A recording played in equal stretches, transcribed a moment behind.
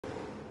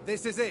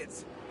This is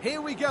it.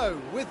 Here we go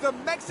with the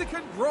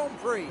Mexican Grand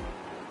Prix.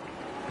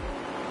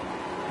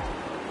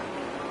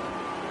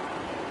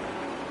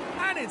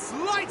 And it's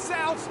lights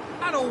out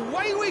and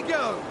away we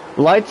go.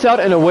 Lights out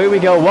and away we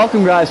go.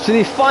 Welcome, guys, to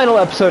the final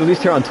episode, at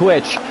least here on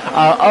Twitch,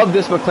 of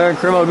this McLaren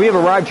career mode. We have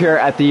arrived here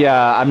at the,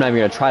 I'm not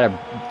even going to try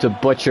to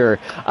butcher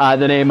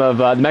the name of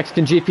the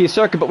Mexican GP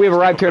circuit, but we have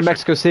arrived here in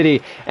Mexico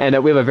City, and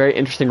we have a very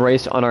interesting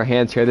race on our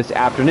hands here this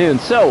afternoon.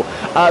 So,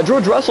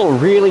 George Russell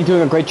really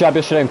doing a great job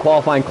yesterday in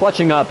qualifying,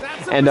 clutching up,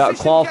 and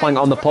qualifying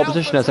on the pole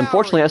position, as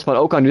unfortunately Esteban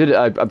Ocon did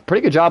a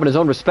pretty good job in his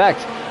own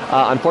respect.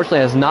 Unfortunately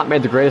has not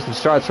made the greatest of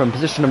starts from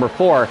position number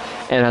 4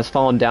 and has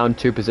fallen down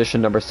to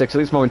position number 6, at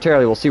least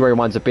momentarily. We'll see where he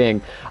winds up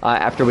being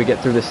after we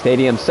get through the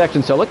stadium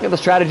section. So looking at the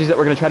strategies that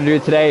we're going to try to do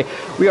today,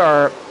 we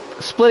are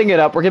splitting it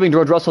up. We're giving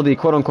George Russell the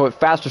quote-unquote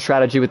faster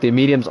strategy with the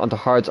mediums onto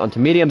hards onto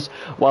mediums,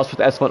 whilst with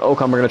Esteban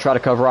Ocon we're going to try to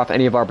cover off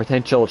any of our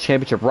potential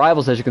championship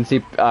rivals. As you can see,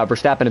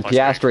 Verstappen and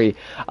Piastri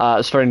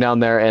starting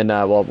down there in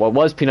what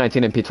was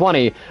P19 and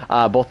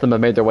P20. Both of them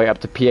have made their way up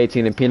to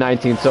P18 and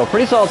P19, so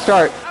pretty solid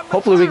start.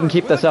 Hopefully we can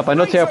keep this up. I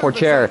know Teo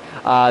Porcher,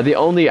 the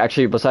only,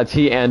 actually besides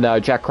he and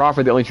Jack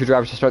Crawford, the only two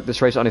drivers to start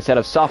this race on a set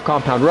of soft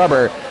compound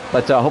rubber,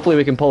 but hopefully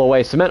we can pull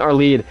away, cement our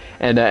lead,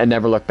 and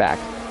never look back.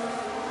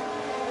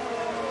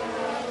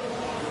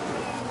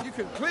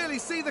 You can clearly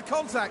see the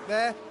contact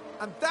there,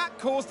 and that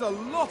caused a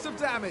lot of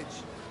damage.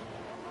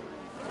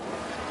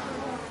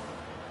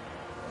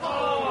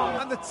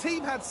 And the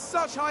team had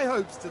such high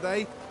hopes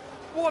today.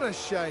 What a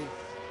shame.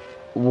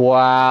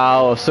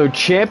 Wow, so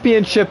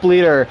championship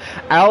leader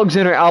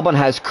Alexander Albon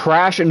has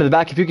crashed into the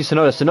back of Yuki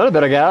Tsunoda. Tsunoda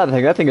better get out of the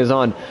thing. That thing is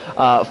on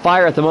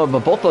fire at the moment,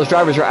 but both those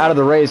drivers are out of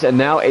the race, and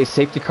now a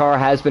safety car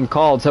has been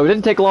called. So it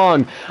didn't take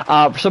long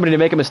for somebody to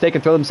make a mistake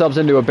and throw themselves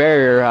into a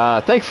barrier.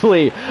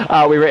 Thankfully,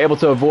 we were able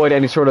to avoid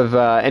any sort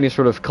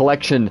of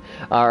collection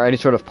or any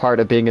sort of part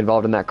of being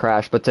involved in that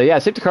crash. But yeah,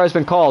 safety car has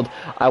been called.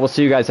 I will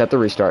see you guys at the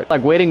restart.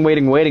 Like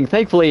waiting.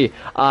 Thankfully,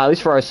 at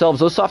least for ourselves,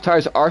 those soft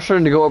tires are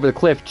starting to go over the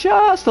cliff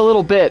just a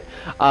little bit.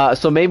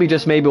 So maybe,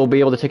 just maybe, we'll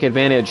be able to take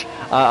advantage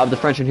of the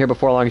Frenchman here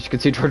before long. As you can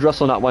see, George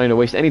Russell not wanting to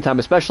waste any time,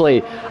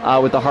 especially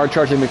with the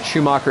hard-charging Mick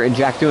Schumacher and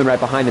Jack Doohan right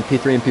behind in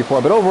P3 and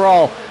P4. But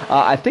overall,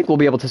 I think we'll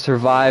be able to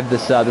survive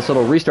this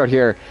little restart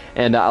here,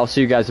 and I'll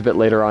see you guys a bit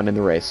later on in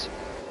the race.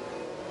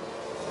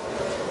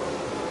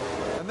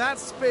 And that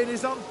spin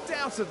is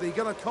undoubtedly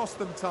going to cost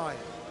them time.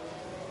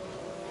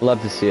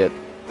 Love to see it.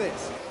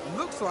 This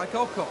looks like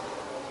Ocon.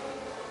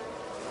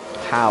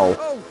 How?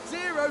 Oh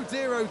dear, oh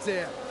dear, oh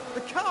dear. The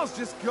car's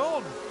just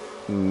gone.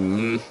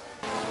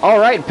 All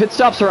right, pit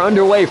stops are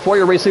underway for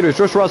your race leaders.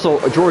 George Russell,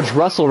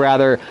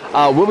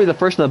 will be the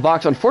first in the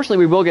box. Unfortunately,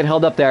 we will get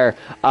held up there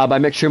by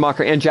Mick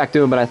Schumacher and Jack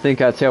Doohan, but I think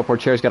Teo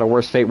Porcher's got a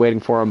worse fate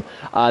waiting for him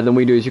than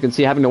we do. As you can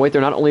see, having to wait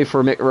there not only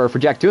for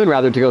Jack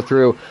Doohan to go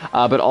through,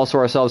 but also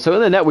ourselves. So in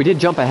the net, we did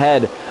jump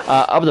ahead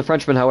of the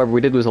Frenchman. However,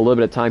 we did lose a little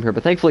bit of time here,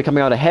 but thankfully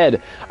coming out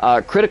ahead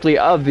critically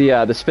of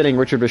the spinning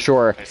Richard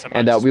Verschoor,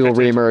 and we will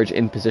reemerge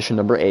in position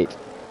number 8.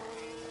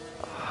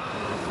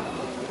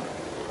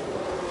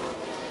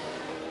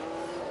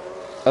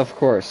 Of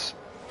course.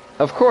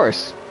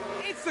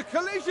 It's a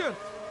collision.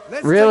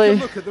 Let's really? take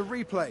a look at the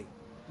replay.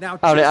 Now,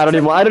 I don't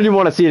even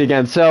want to see it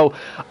again. So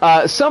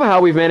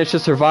somehow we've managed to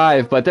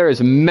survive, but there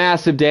is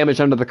massive damage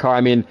under the car.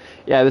 I mean,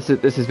 yeah, this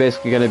is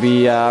basically going to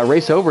be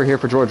race over here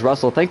for George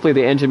Russell. Thankfully,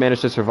 the engine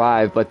managed to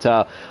survive, but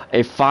a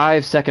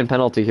 5-second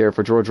penalty here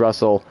for George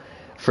Russell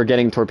for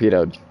getting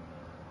torpedoed.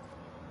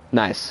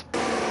 Nice.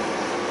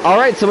 All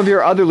right, some of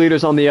your other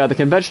leaders on the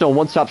conventional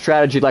one-stop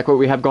strategy, like what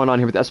we have going on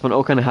here with Esteban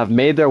Ocon, have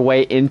made their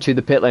way into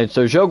the pit lane.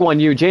 So Zhou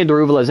Guanyu, Jane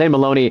Daruvula, Zane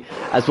Maloney,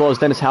 as well as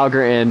Dennis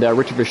Hauger and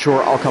Richard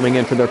Verschoor all coming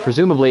in for their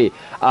presumably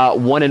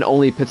one and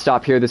only pit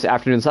stop here this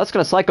afternoon. So that's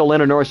going to cycle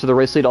Lando Norris to the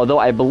race lead, although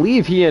I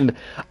believe he and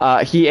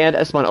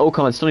Esteban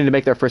Ocon still need to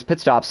make their first pit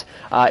stops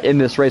in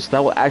this race. So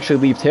that will actually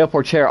leave Teo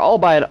Porcher all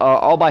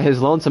by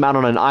his lonesome out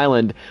on an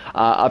island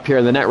up here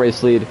in the net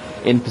race lead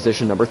in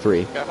position number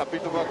 3.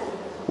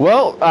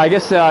 Well, I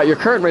guess your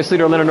current race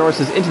leader, Lando Norris,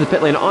 is into the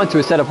pit lane onto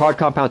a set of hard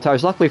compound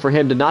tires. Luckily for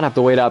him, did not have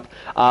to wait up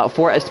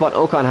for Esteban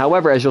Ocon.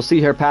 However, as you'll see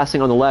here passing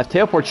on the left,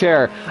 Teo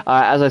Porcher,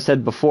 as I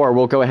said before,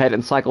 will go ahead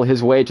and cycle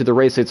his way to the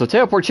race lead. So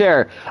Teo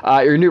Porcher,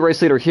 your new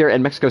race leader here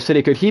in Mexico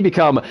City, could he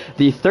become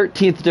the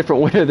 13th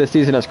different winner this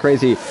season? As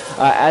crazy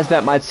as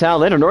that might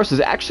sound, Lando Norris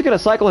is actually going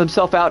to cycle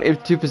himself out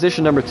into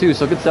position number 2.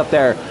 So good stuff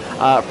there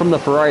from the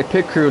Ferrari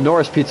pit crew.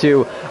 Norris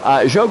P2,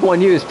 Zhou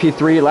Guanyu is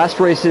P3. Last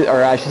race,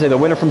 or I should say the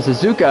winner from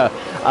Suzuka,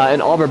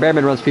 and Oliver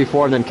Behrman runs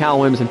P4, and then Cal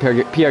Williams and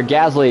Pierre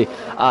Gasly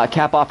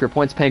cap off your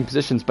points-paying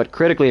positions. But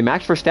critically,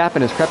 Max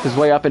Verstappen has crept his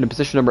way up into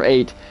position number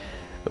 8.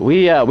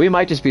 We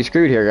might just be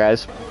screwed here,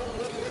 guys.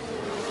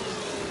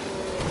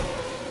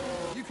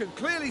 You can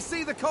clearly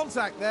see the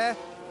contact there,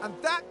 and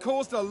that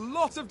caused a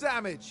lot of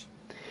damage.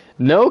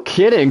 No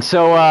kidding.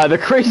 So the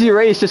crazy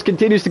race just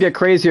continues to get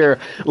crazier.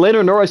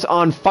 Lando Norris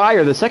on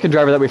fire, the second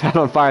driver that we've had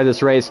on fire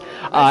this race,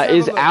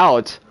 is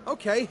out.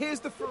 Okay, here's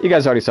the... You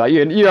guys already saw it.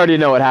 You already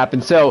know what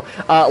happened. So,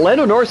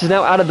 Lando Norris is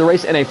now out of the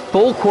race, and a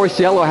full course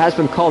yellow has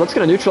been called. That's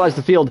going to neutralize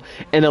the field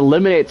and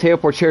eliminate Teo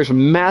Porcher's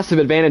massive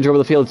advantage over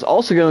the field. It's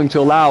also going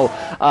to allow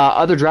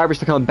other drivers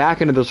to come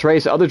back into this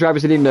race. Other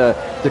drivers needing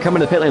to come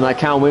into the pit lane, like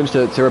Callum Williams,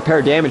 to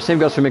repair damage. Same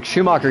goes for Mick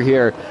Schumacher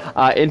here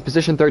in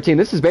position 13.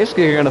 This is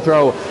basically going to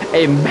throw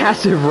a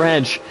massive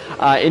wrench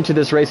into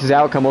this race's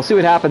outcome. We'll see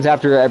what happens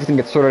after everything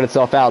gets sorted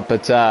itself out,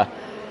 but...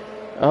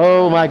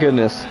 oh my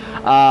goodness.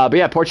 But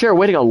yeah, Porcher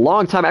waiting a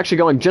long time, actually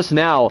going just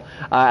now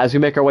as we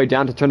make our way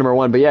down to turn number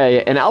 1. But yeah,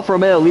 an Alfa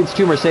Romeo leads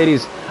 2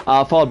 Mercedes,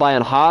 followed by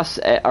a Haas,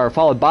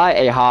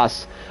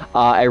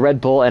 a Red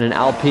Bull, and an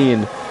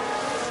Alpine.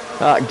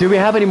 Do we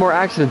have any more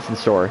accidents in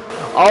store?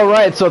 All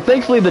right, so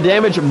thankfully the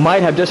damage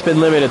might have just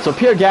been limited. So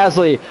Pierre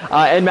Gasly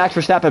and Max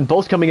Verstappen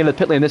both coming into the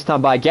pit lane this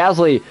time by.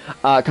 Gasly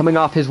coming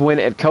off his win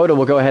at Coda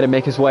will go ahead and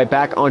make his way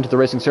back onto the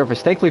racing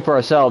surface. Thankfully for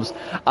ourselves,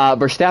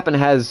 Verstappen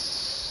has...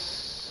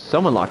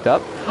 someone locked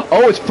up.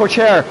 Oh, it's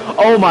Porcher.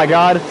 Oh my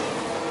God.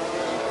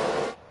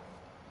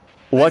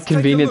 What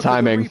convenient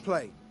timing.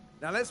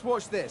 Now let's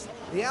watch this.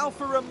 The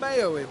Alfa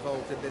Romeo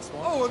involved in this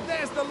one. Oh, and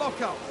there's the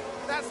lockup.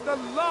 That's the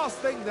last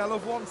thing they'll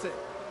have wanted.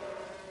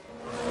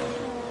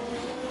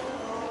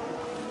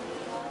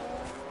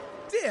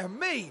 Dear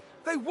me,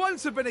 they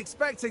won't have been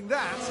expecting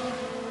that.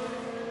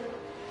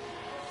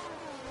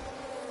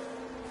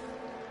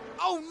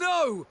 Oh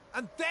no,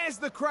 and there's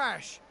the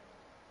crash.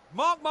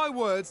 Mark my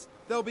words,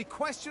 there'll be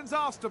questions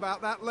asked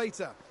about that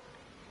later.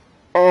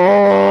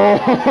 Oh!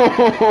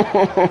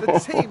 The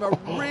team are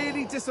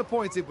really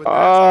disappointed with that.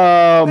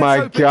 Oh my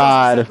God!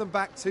 God! Set them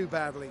back too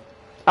badly.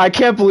 I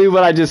can't believe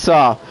what I just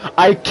saw.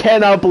 I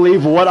cannot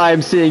believe what I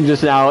am seeing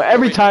just now.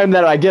 Every time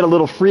that I get a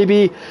little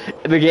freebie,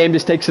 the game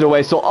just takes it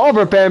away. So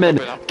Oliver Behrman,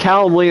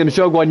 Callum Williams,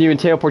 Zhou Guanyu, and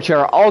Teo Porcher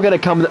are all going to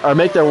come or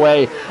make their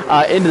way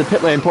into the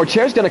pit lane.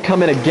 Porcher's going to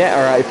come in again.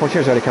 Or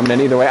Porcher's already coming in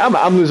either way.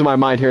 I'm losing my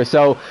mind here.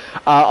 So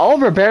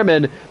Oliver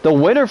Behrman, the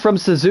winner from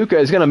Suzuka,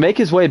 is going to make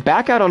his way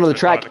back out onto the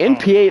track in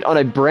P8 on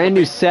a brand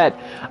new set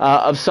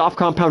of soft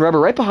compound rubber,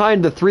 right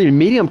behind the 3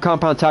 medium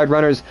compound tired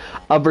runners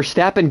of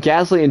Verstappen,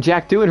 Gasly, and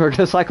Jack Doohan, who are going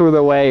to cycle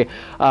their way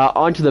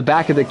onto the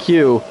back of the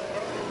queue.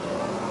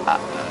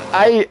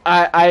 I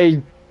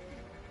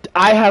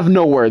have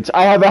no words.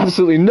 I have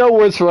absolutely no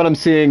words for what I'm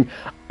seeing.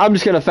 I'm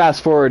just going to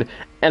fast forward,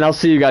 and I'll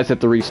see you guys at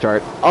the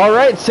restart. All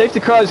right, safety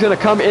car is going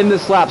to come in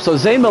this lap. So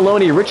Zane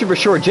Maloney, Richard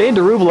Verschoor, Jane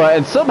Daruvula,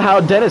 and somehow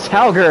Dennis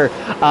Hauger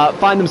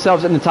find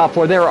themselves in the top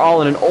 4. They are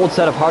all in an old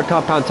set of hard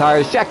compound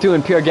tires. Jack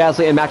Doohan, Pierre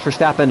Gasly, and Max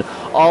Verstappen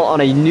all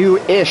on a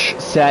new-ish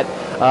set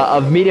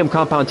of medium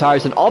compound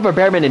tires. And Oliver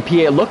Behrman in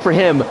P8, look for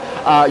him,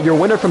 your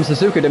winner from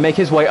Suzuka, to make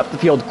his way up the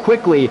field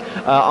quickly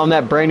on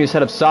that brand new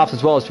set of softs,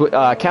 as well as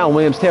Callum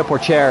Williams, Teo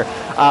Porcher.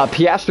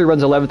 Piastri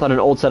runs 11th on an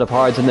old set of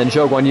hards, and then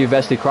Zhou Guanyu,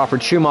 Vesti,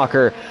 Crawford,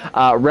 Schumacher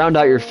round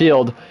out your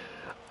field.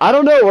 I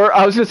don't know,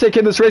 I was going to say,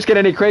 can this race get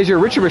any crazier?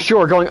 Richard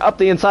Verschoor going up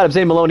the inside of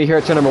Zane Maloney here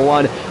at turn number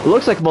 1. It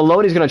looks like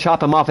Maloney's going to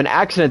chop him off. An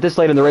accident this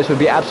late in the race would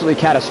be absolutely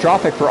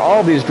catastrophic for all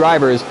of these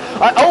drivers.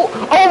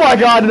 Oh my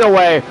God, no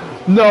way.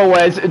 No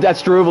way,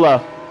 that's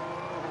Daruvula.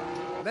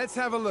 Let's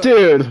have a look.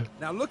 Dude.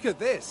 Now look at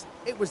this.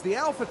 It was the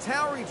Alpha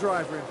Tauri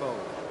driver involved.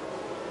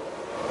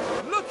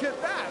 Look at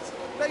that.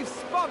 They've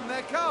spun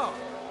their car.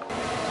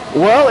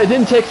 Well, it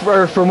didn't take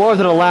for more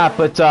than a lap,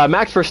 but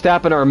Max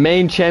Verstappen, our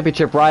main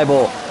championship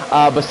rival,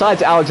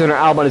 besides Alexander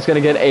Albon, is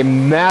going to get a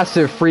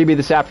massive freebie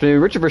this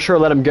afternoon. Richard Verschoor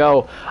let him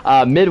go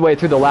midway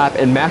through the lap,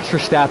 and Max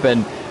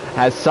Verstappen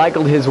has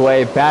cycled his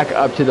way back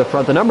up to the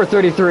front. The number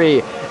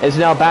 33 is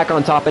now back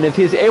on top, and if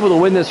he is able to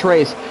win this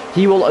race,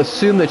 he will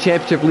assume the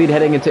championship lead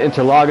heading into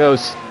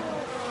Interlagos.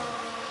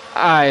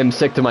 I am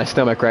sick to my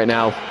stomach right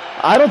now.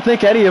 I don't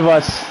think any of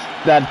us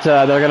that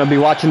are going to be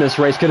watching this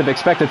race could have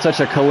expected such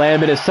a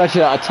calamitous, such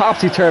a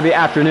topsy-turvy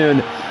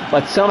afternoon,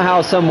 but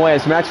somehow, some way,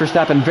 as Max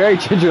Verstappen very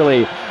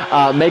gingerly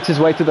makes his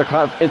way through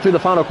the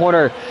final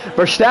corner,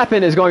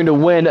 Verstappen is going to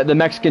win the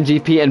Mexican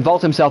GP and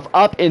vault himself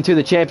up into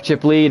the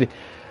championship lead.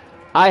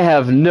 I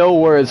have no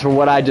words for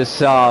what I just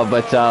saw,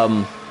 but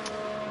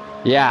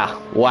yeah,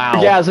 wow.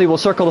 Gasly will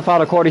circle the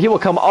final quarter. He will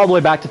come all the way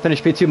back to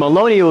finish P2.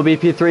 Maloney will be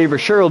P3.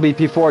 Verschoor will be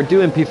P4.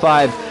 Doohan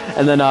P5.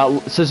 And then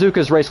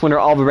Suzuka's race winner,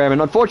 Oliver Behrman,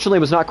 unfortunately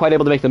was not quite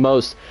able to make the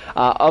most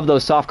of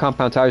those soft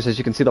compound tires. As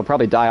you can see, they'll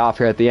probably die off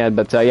here at the end.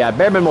 But yeah,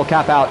 Behrman will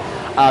cap out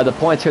the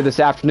points here this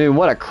afternoon.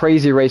 What a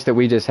crazy race that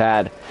we just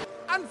had.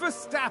 And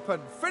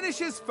Verstappen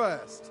finishes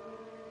first.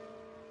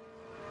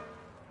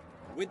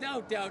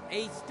 Without doubt,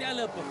 a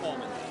stellar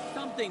performance.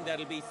 Something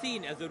that'll be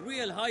seen as a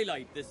real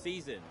highlight this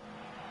season.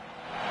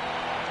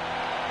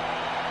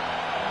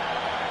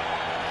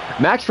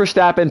 Max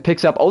Verstappen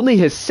picks up only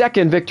his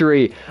second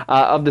victory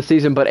of the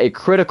season, but a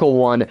critical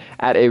one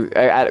at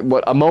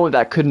a moment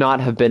that could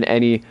not have been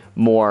any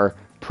more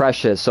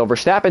precious. So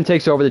Verstappen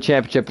takes over the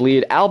championship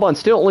lead. Albon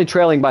still only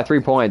trailing by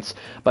 3 points,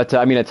 but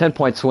I mean, a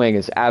 10-point swing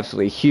is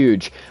absolutely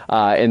huge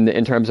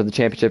in terms of the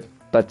championship.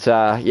 But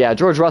yeah,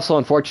 George Russell,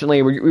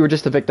 unfortunately, we were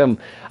just a victim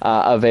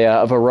of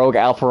a rogue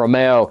Alfa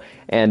Romeo,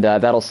 and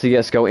that'll see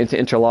us go into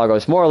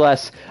Interlagos more or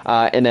less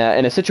in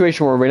a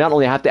situation where we not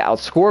only have to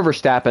outscore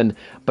Verstappen,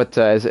 but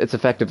it's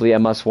effectively a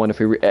must-win if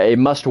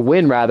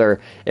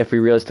we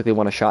realistically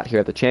want a shot here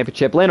at the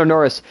championship. Lando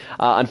Norris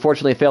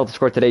unfortunately failed to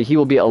score today. He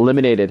will be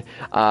eliminated.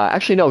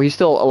 Actually, no, he's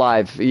still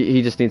alive.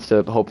 He just needs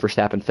to hope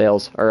Verstappen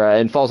fails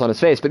and falls on his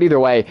face. But either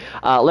way,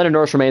 Lando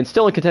Norris remains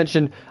still in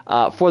contention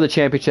for the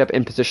championship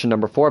in position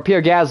number 4.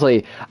 Pierre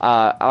Gasly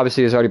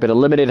obviously has already been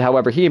eliminated.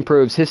 However, he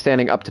improves his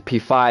standing up to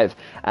P5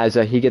 as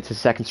he gets his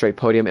second straight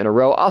podium in a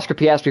row. Oscar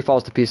Piastri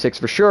falls to P6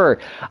 for sure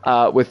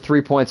with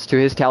 3 points to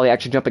his tally,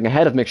 actually jumping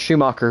ahead of Mick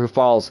Schumacher, who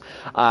falls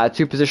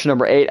to position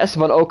number 8.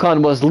 Esteban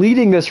Ocon was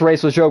leading this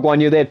race with Zhou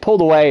Guanyu. They had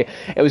pulled away.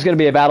 It was going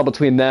to be a battle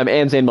between them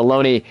and Zane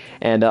Maloney,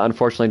 and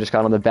unfortunately just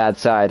got on the bad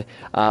side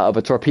of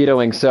a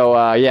torpedoing.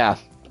 So, yeah.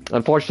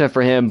 Unfortunate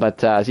for him,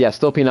 but yeah,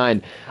 still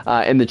P9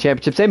 in the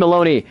championship. Zane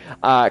Maloney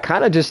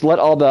kind of just let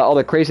all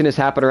the craziness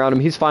happen around him.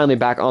 He's finally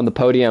back on the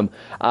podium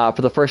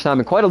for the first time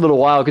in quite a little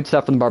while. Good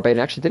stuff from the Barbadian.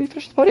 Actually, did he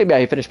finish the podium? Yeah,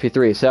 he finished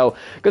P3. So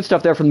good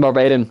stuff there from the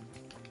Barbadian.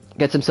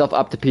 Gets himself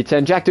up to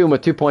P10. Jack Doohan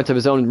with 2 points of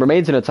his own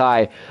remains in a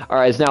tie,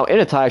 or is now in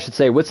a tie, I should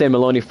say, with Zane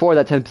Maloney for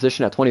that 10th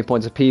position at 20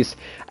 points apiece,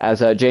 as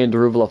Jane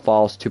Daruvula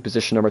falls to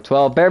position number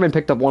 12. Behrman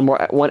picked up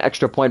one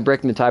extra point,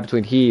 breaking the tie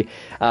between he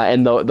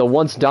and the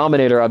once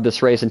dominator of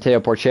this race,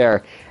 Teo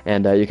Porcher,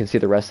 and you can see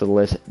the rest of the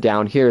list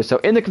down here. So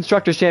in the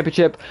Constructors'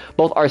 Championship,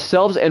 both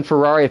ourselves and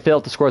Ferrari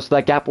failed to score, so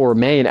that gap will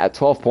remain at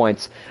 12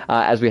 points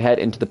as we head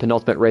into the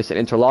penultimate race at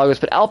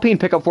Interlagos. But Alpine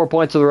pick up 4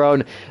 points of their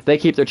own. They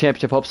keep their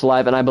championship hopes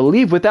alive, and I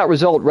believe with that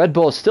result, Red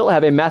Bull still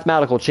have a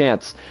mathematical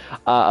chance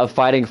of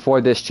fighting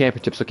for this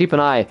championship. So keep an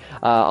eye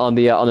on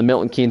the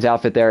Milton Keynes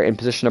outfit there in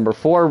position number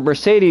 4.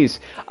 Mercedes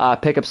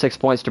pick up 6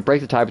 points to break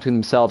the tie between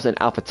themselves and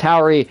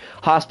AlphaTauri.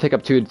 Haas pick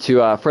up 2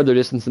 to further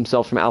distance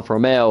themselves from Alfa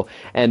Romeo,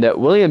 and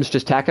Williams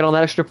just tacking on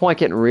that extra point,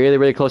 getting really,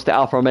 really close to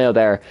Alfa Romeo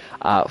there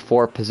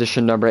for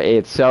position number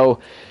 8. So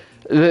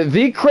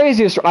the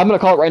craziest, I'm going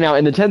to call it right now,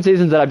 in the 10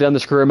 seasons that I've done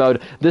this career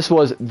mode, this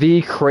was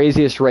the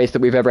craziest race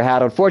that we've ever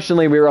had.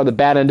 Unfortunately, we were on the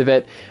bad end of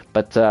it,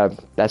 but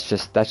that's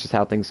just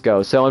how things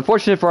go. So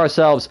unfortunate for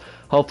ourselves.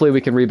 Hopefully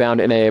we can rebound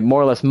in a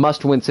more or less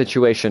must-win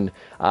situation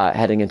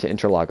heading into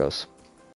Interlagos.